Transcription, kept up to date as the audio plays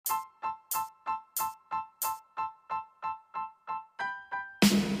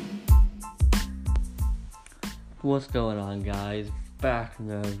What's going on, guys? Back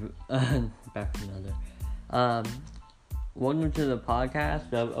back another. Welcome to the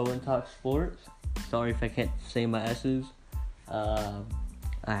podcast of Owen Talk Sports. Sorry if I can't say my S's. I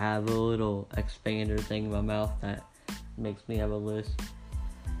have a little expander thing in my mouth that makes me have a list.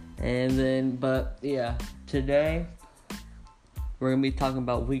 Today we're gonna be talking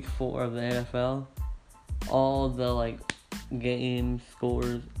about Week 4 of the NFL, all the games,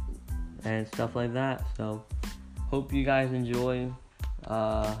 scores, and stuff like that. So. Hope you guys enjoy.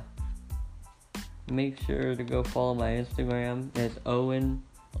 Make sure to go follow my Instagram. It's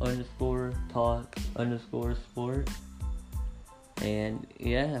Owen_talk_sport. And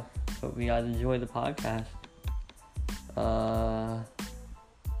yeah, hope you guys enjoy the podcast.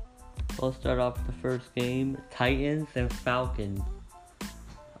 Let's start off with the first game. Titans and Falcons.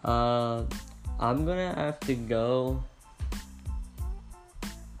 I'm gonna have to go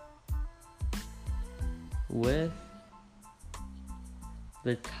with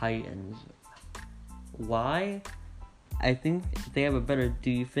the Titans. Why? I think they have a better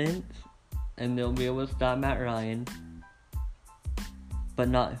defense and they'll be able to stop Matt Ryan, but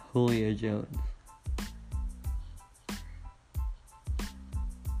not Julio Jones.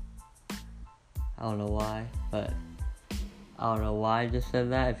 I don't know why I just said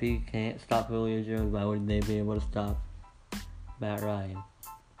that. If he can't stop Julio Jones, why wouldn't they be able to stop Matt Ryan?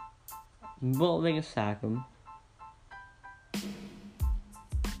 Well, they can sack him.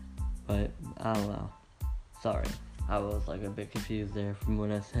 But, I don't know. Sorry. I was a bit confused there from what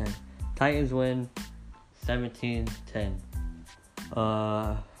I said. Titans win 17-10.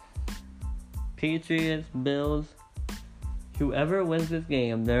 Patriots, Bills. Whoever wins this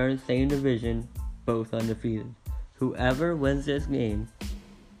game, they're in the same division, both undefeated. Whoever wins this game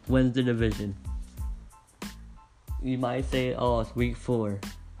wins the division. You might say, it's week 4.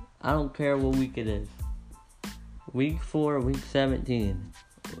 I don't care what week it is. Week 4, week 17.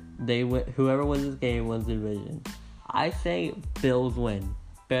 Whoever wins this game wins the division. I say Bills win.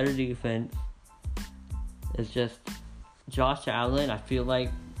 Better defense. It's just Josh Allen. I feel like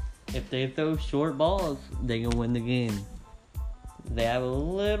if they throw short balls, they can win the game. They have a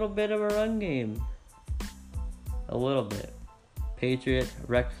little bit of a run game. A little bit. Patriots,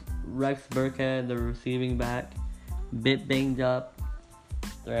 Rex Burkhead, the receiving back, bit banged up.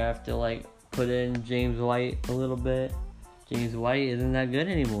 They have to put in James White a little bit. James White isn't that good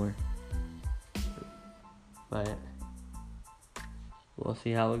anymore. But we'll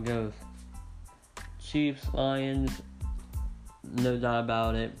see how it goes. Chiefs, Lions, no doubt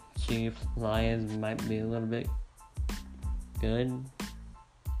about it. Chiefs, Lions might be a little bit good,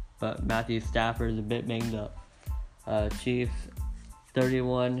 but Matthew Stafford is a bit banged up. Chiefs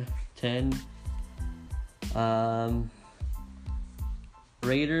 31-10.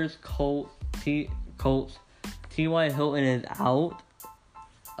 Raiders, Colts. T.Y. Hilton is out.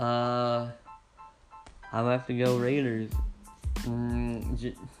 I'm gonna have to go Raiders.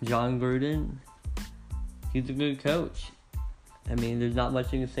 John Gruden, he's a good coach. I mean, there's not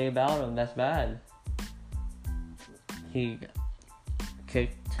much you can say about him. That's bad. He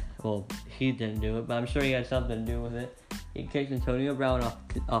didn't do it, but I'm sure he had something to do with it. He kicked Antonio Brown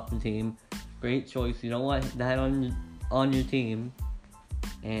off the team. Great choice. You don't want that on your team.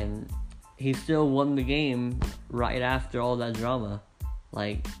 And he still won the game right after all that drama.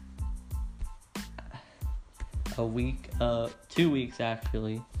 2 weeks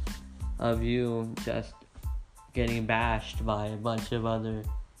actually, of you just getting bashed by a bunch of other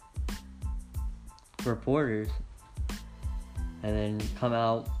reporters. And then come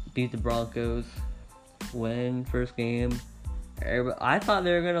out, beat the Broncos, win first game. I thought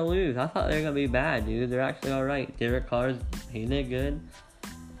they were going to lose. I thought they were going to be bad, dude. They're actually alright. Derek Carr, he did good.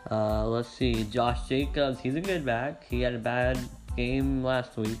 Let's see. Josh Jacobs, he's a good back. He had a bad game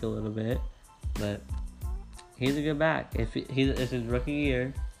last week a little bit, but he's a good back. It's his rookie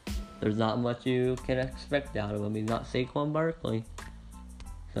year. There's not much you can expect out of him. He's not Saquon Barkley.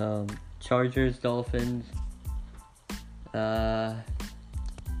 Chargers, Dolphins. What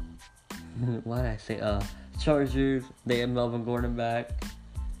did I say? Chargers, they have Melvin Gordon back.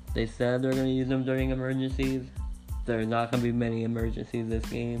 They said they're going to use him during emergencies. There are not going to be many emergencies this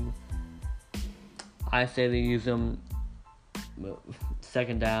game. I say they use them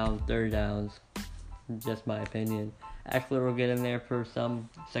second down, third downs. Just my opinion. Eckler will get in there for some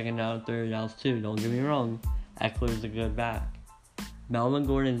second down, third downs too. Don't get me wrong. Eckler's a good back. Melvin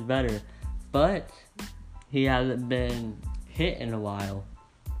Gordon's better. But he hasn't been hit in a while.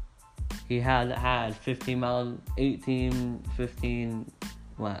 He hasn't had 15 miles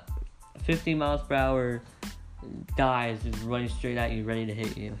per hour guys just running straight at you, ready to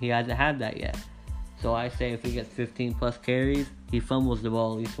hit you. He hasn't had that yet. So I say if he gets 15 plus carries, he fumbles the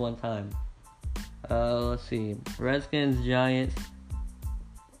ball at least one time. Let's see. Redskins, Giants.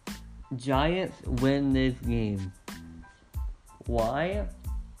 Giants win this game. Why?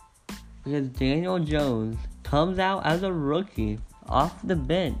 Because Daniel Jones comes out as a rookie off the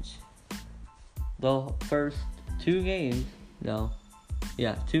bench. The first two games,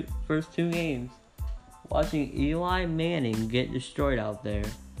 first two games, watching Eli Manning get destroyed out there.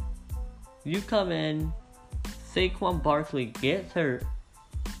 You come in, Saquon Barkley gets hurt,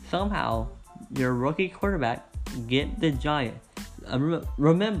 somehow your rookie quarterback get the Giants.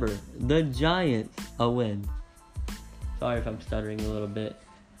 Remember, the Giants a win. Sorry if I'm stuttering a little bit.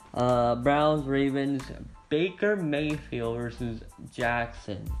 Browns, Ravens, Baker Mayfield versus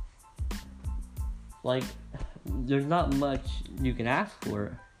Jackson. Like, there's not much you can ask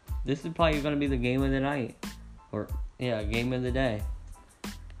for. This is probably going to be the game of the night. Game of the day.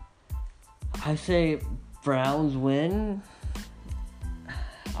 I say Browns win.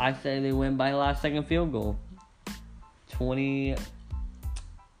 I say they win by last second field goal. 23-20.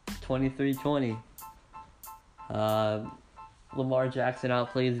 Lamar Jackson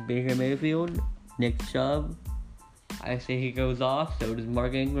outplays Baker Mayfield. Nick Chubb, I say he goes off. So does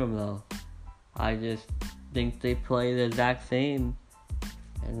Mark Ingram, though. I just think they play the exact same.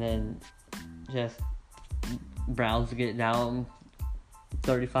 And then just Browns get down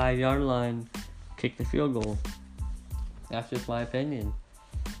 35-yard line, kick the field goal. That's just my opinion.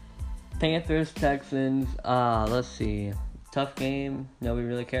 Panthers, Texans, let's see. Tough game. Nobody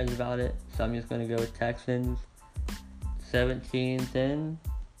really cares about it. So I'm just going to go with Texans. 17-10.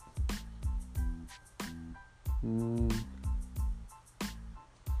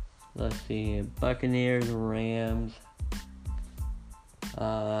 Let's see. Buccaneers, Rams.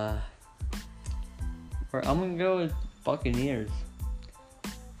 I'm going to go with Buccaneers.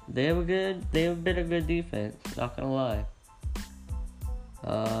 They have a bit of good defense. Not going to lie.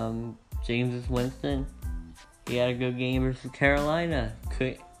 James Winston. He had a good game versus Carolina.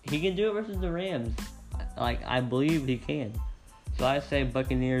 He can do it versus the Rams. I believe he can. So I say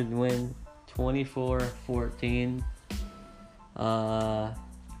Buccaneers win 24-14.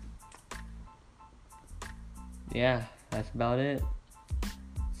 Yeah, that's about it.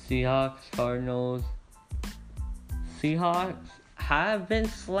 Seahawks, Cardinals. Seahawks have been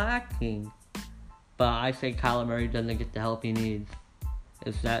slacking. But I say Kyler Murray doesn't get the help he needs.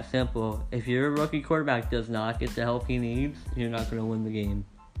 It's that simple. If your rookie quarterback does not get the help he needs, you're not going to win the game.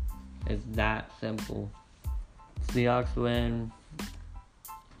 It's that simple. Seahawks win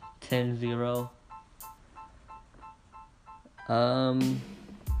 10-0.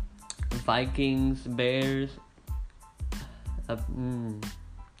 Vikings, Bears.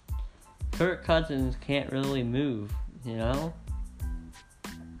 Kirk Cousins can't really move, you know?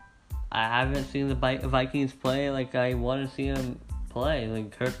 I haven't seen the Vikings play like I want to see them play.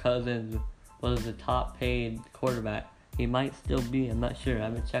 Like, Kirk Cousins was the top paid quarterback. He might still be, I'm not sure. I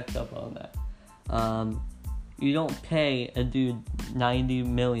haven't checked up on that. You don't pay a dude $90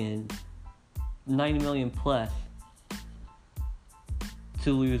 million plus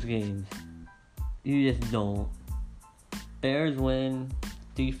to lose games. You just don't. Bears win.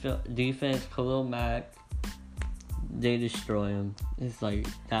 Defense, Khalil Mack, they destroy him. It's like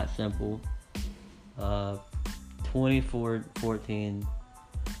that simple. 24-14.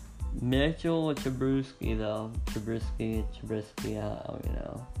 Mitchell Trubisky, though. Trubisky, I don't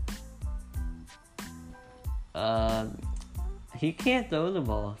know. He can't throw the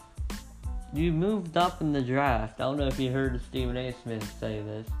ball. You moved up in the draft. I don't know if you heard Stephen A. Smith say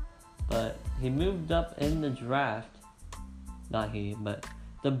this, but he moved up in the draft. Not he, but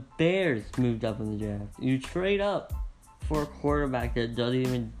the Bears moved up in the draft. You trade up for a quarterback that doesn't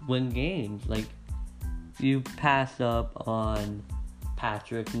even win games. Like, you pass up on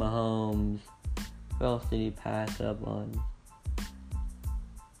Patrick Mahomes. Who else did he pass up on?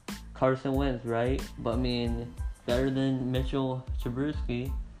 Carson Wentz, right? But I mean, better than Mitchell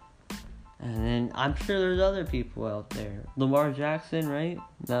Trubisky. And then I'm sure there's other people out there. Lamar Jackson, right?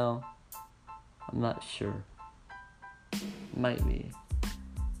 No, I'm not sure. Might be.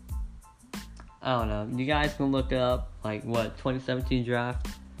 I don't know. You guys can look up, 2017 draft.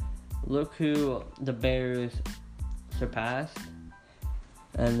 Look who the Bears surpassed.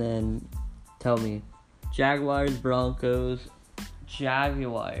 And then tell me. Jaguars, Broncos.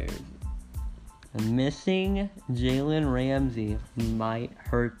 Jaguars. Missing Jalen Ramsey might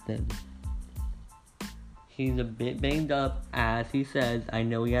hurt them. He's a bit banged up, as he says. I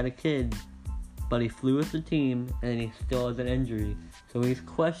know he had a kid, but he flew with the team, and he still has an injury. So he's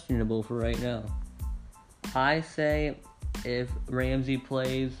questionable for right now. I say if Ramsey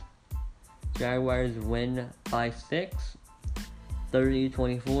plays, Jaguars win by 6,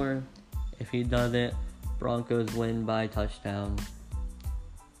 30-24. If he doesn't, Broncos win by touchdown,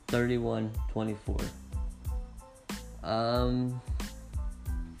 31-24.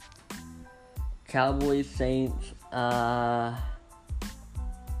 Cowboys Saints. I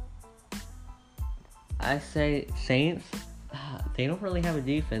say Saints. They don't really have a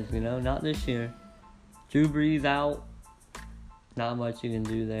defense, not this year. Drew Brees out. Not much you can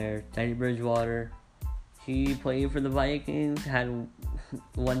do there. Teddy Bridgewater. He played for the Vikings. Had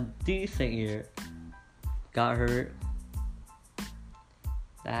one decent year. Got hurt.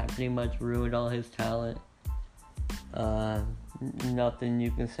 That pretty much ruined all his talent. Nothing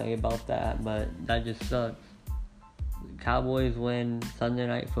you can say about that, but that just sucks. Cowboys win Sunday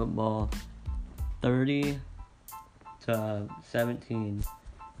Night Football 30-17.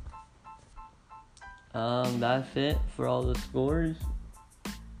 That's it for all the scores.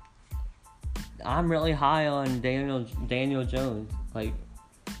 I'm really high on Daniel Jones. Like,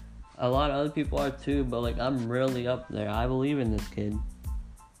 a lot of other people are too, but I'm really up there. I believe in this kid.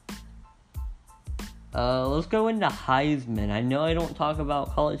 Let's go into Heisman. I know I don't talk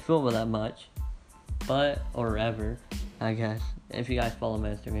about college football that much, or ever, I guess, if you guys follow my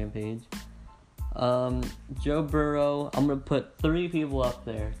Instagram page. Joe Burrow, I'm going to put 3 people up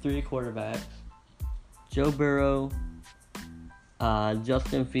there, 3 quarterbacks. Joe Burrow,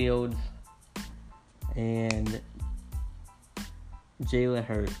 Justin Fields, and Jalen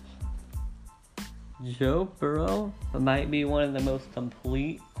Hurts. Joe Burrow might be one of the most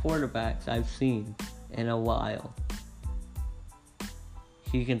complete quarterbacks I've seen in a while.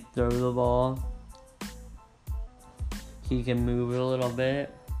 He can throw the ball. He can move it a little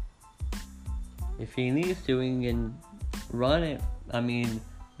bit. If he needs to, he can run it.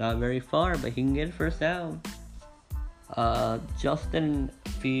 Not very far, but he can get a first down. Justin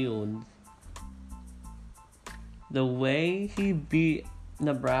Fields. The way he beat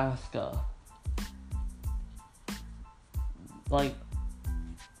Nebraska.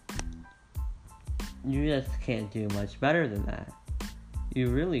 You just can't do much better than that. You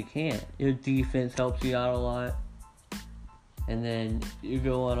really can't. Your defense helps you out a lot. And then you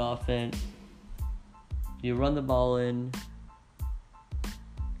go on offense. You run the ball in.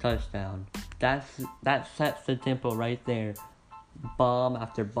 Touchdown. That sets the tempo right there. Bomb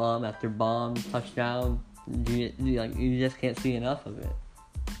after bomb after bomb. Touchdown. You just can't see enough of it.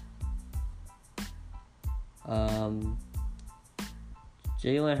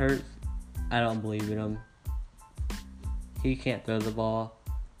 Jalen Hurts, I don't believe in him. He can't throw the ball.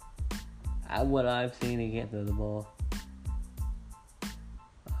 What I've seen, he can't throw the ball.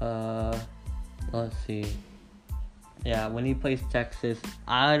 Let's see. Yeah, when he plays Texas,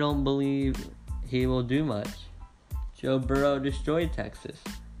 I don't believe he will do much. Joe Burrow destroyed Texas.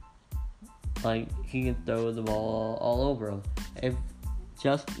 He can throw the ball all over him.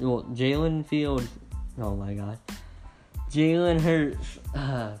 Jalen Fields, oh my God. Jalen Hurts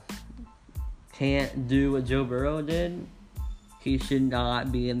can't do what Joe Burrow did. He should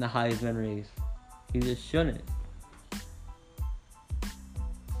not be in the Heisman race. He just shouldn't.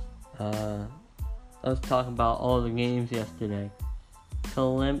 Let's talk about all the games yesterday.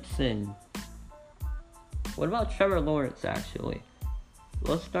 Clemson. What about Trevor Lawrence, actually?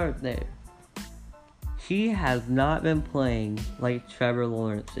 Let's start there. He has not been playing like Trevor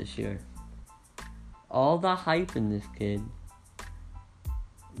Lawrence this year. All the hype in this kid,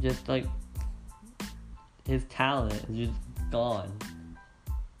 just his talent is just gone.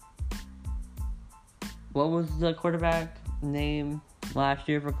 What was the quarterback name last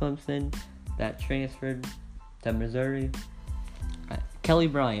year for Clemson that transferred to Missouri? Kelly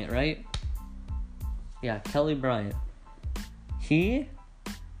Bryant, right? Yeah, Kelly Bryant.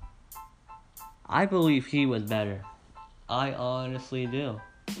 I believe he was better. I honestly do.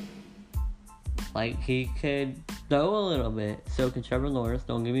 He could throw a little bit. So can Trevor Lawrence,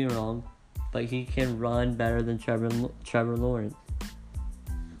 don't get me wrong. But he can run better than Trevor Lawrence.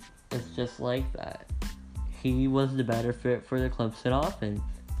 It's just like that. He was the better fit for the Clemson offense.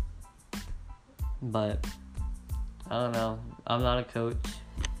 But, I don't know. I'm not a coach.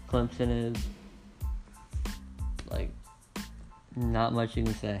 Clemson is, not much you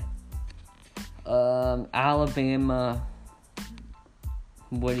can say. Alabama,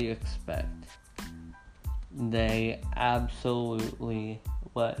 what do you expect? They absolutely,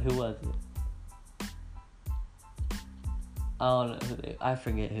 who was it? I don't know I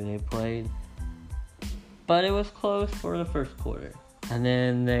forget who they played. But it was close for the first quarter. And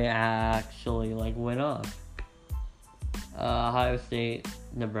then they actually, went off. Ohio State,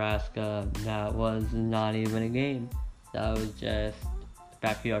 Nebraska, that was not even a game. That was just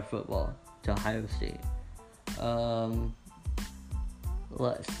backyard football. to Ohio State.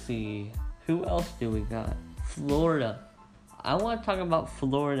 Let's see. Who else do we got? Florida. I want to talk about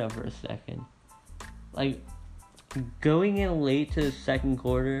Florida for a second. Like, going in late to the second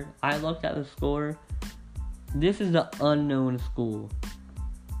quarter, I looked at the score. This is an unknown school.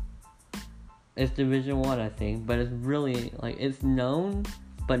 It's Division 1, I think, but it's really, like, it's known,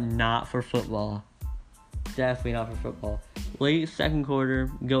 but not for football. Definitely not for football. Late second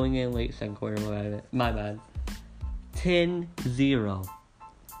quarter, going in late second quarter, my bad. 10-0.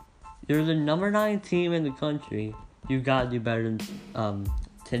 You're the number 9 team in the country. You gotta do better than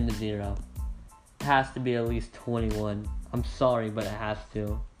 10-0. It has to be at least 21. I'm sorry, but it has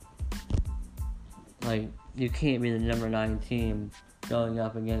to. Like, you can't be the number 9 team going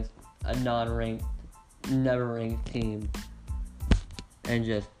up against a non-ranked, never ranked team and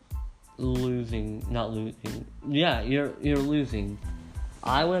just losing. Yeah, you're losing.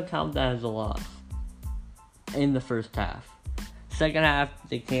 I would count that as a loss in the first half. Second half,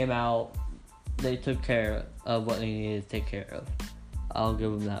 they came out, they took care of what they needed to take care of. I'll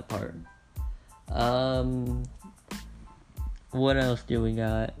give them that part. What else do we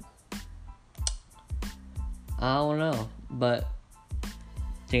got? I don't know, but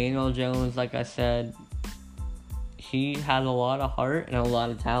Daniel Jones, like I said, he has a lot of heart and a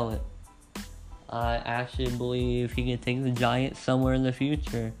lot of talent. I actually believe he can take the Giants somewhere in the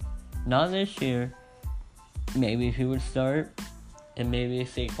future. Not this year. Maybe if he would start, and maybe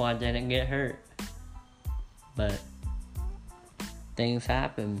if Saquon didn't get hurt. But things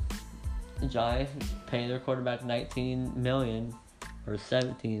happen. The Giants pay their quarterback $19 million or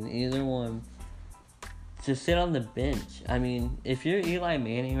 $17, either one, to sit on the bench. I mean, if you're Eli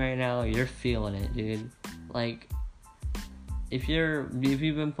Manning right now, you're feeling it, dude. Like, if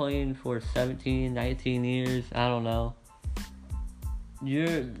you've been playing for 17, 19 years, I don't know,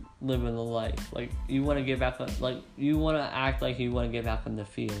 you're living the life. Like, you want to get back on, like, you want to act like you want to get back on the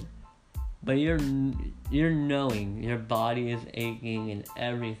field. But you're knowing your body is aching and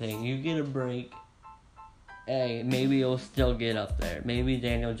everything. You get a break. Hey, maybe you'll still get up there. Maybe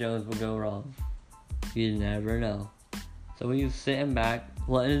Daniel Jones will go wrong. You never know. So he's sitting back,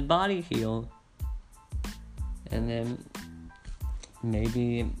 letting his body heal. And then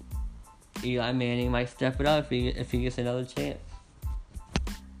maybe Eli Manning might step it up if he gets another chance.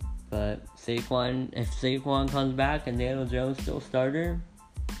 But if Saquon comes back and Daniel Jones still starter,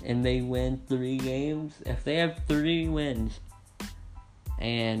 and they win 3 games, if they have 3 wins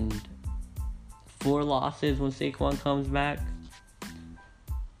and 4 losses when Saquon comes back,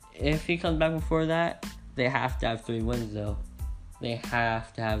 if he comes back before that, they have to have 3 wins though. They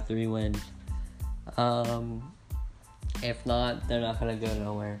have to have 3 wins. If not, they're not going to go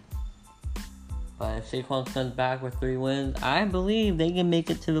nowhere. But if Saquon comes back with 3 wins, I believe they can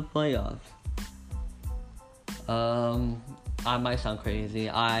make it to the playoffs. I might sound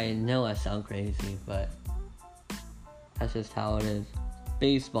crazy. I know I sound crazy, but that's just how it is.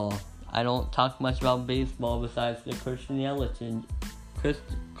 Baseball. I don't talk much about baseball besides the Christian Yelich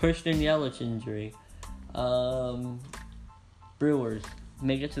injury. Brewers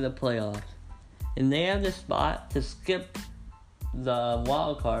make it to the playoffs, and they have the spot to skip the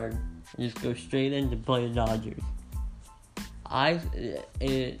wild card and just go straight in to play the Dodgers.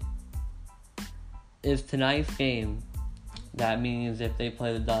 It is tonight's game. That means if they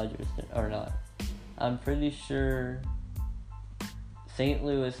play the Dodgers or not. I'm pretty sure St.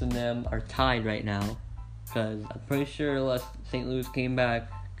 Louis and them are tied right now, because I'm pretty sure unless St. Louis came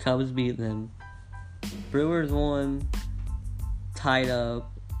back, Cubs beat them. Brewers won, tied up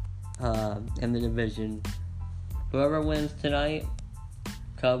in the division. Whoever wins tonight,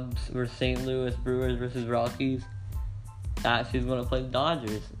 Cubs versus St. Louis, Brewers versus Rockies, that's who's going to play the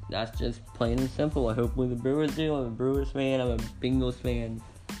Dodgers. That's just plain and simple. Hopefully the Brewers do. I'm a Brewers fan. I'm a Bengals fan.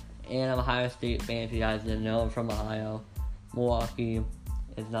 And I'm a Ohio State fan, if you guys didn't know. I'm from Ohio. Milwaukee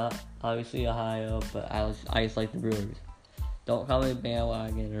is not obviously Ohio, but I just like the Brewers. Don't call me a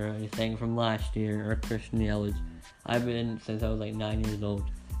bandwagon or anything from last year or Christian Yelich. I've been since I was like 9 years old.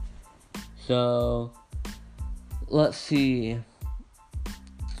 So, let's see.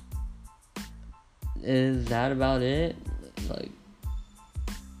 Is that about it? Like,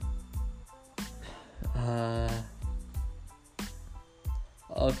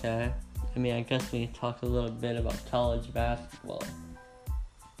 okay. I mean, I guess we talked a little bit about college basketball.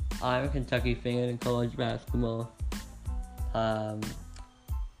 I'm a Kentucky fan in college basketball.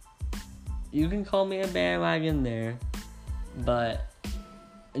 You can call me a bandwagon there, but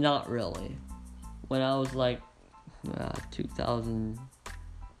not really. When I was like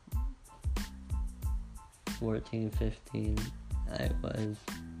 2014, 15, I was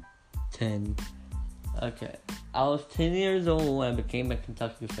 10. Okay. I was 10 years old when I became a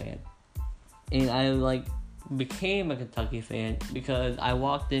Kentucky fan. And I, became a Kentucky fan because I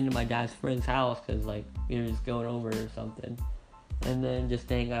walked into my dad's friend's house because, we were just going over or something. And then just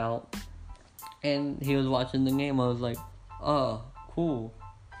hang out. And he was watching the game. I was like, oh, cool.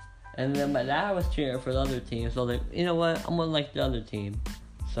 And then my dad was cheering for the other team. So I was like, you know what? I'm going to like the other team.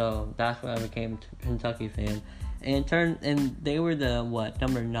 So that's when I became a Kentucky fan. And they were the,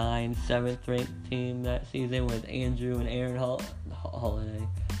 number 9, 7th ranked team that season with Andrew and Aaron Holiday.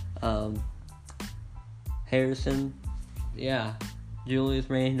 Harrison. Yeah. Julius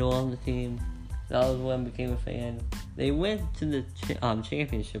Randle on the team. That was when I became a fan. They went to the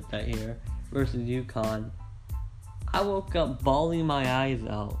championship that year versus UConn. I woke up bawling my eyes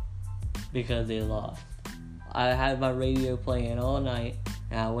out because they lost. I had my radio playing all night,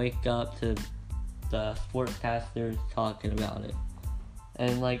 and I wake up to the sportscasters talking about it.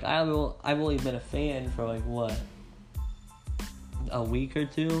 And I've only been a fan for a week or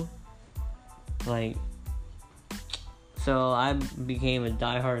two. So I became a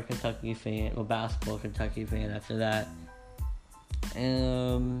diehard Kentucky fan, a basketball Kentucky fan after that.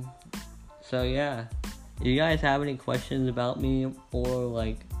 So yeah. Do you guys have any questions about me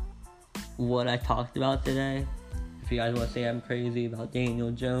or what I talked about today? If you guys want to say I'm crazy about Daniel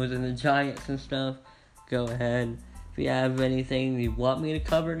Jones and the Giants and stuff, go ahead. If you have anything you want me to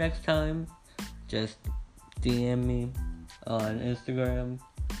cover next time, just DM me on Instagram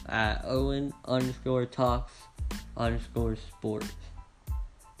at Owen_talks_sports.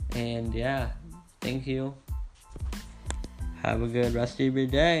 And yeah, thank you. Have a good rest of your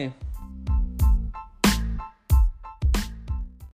day.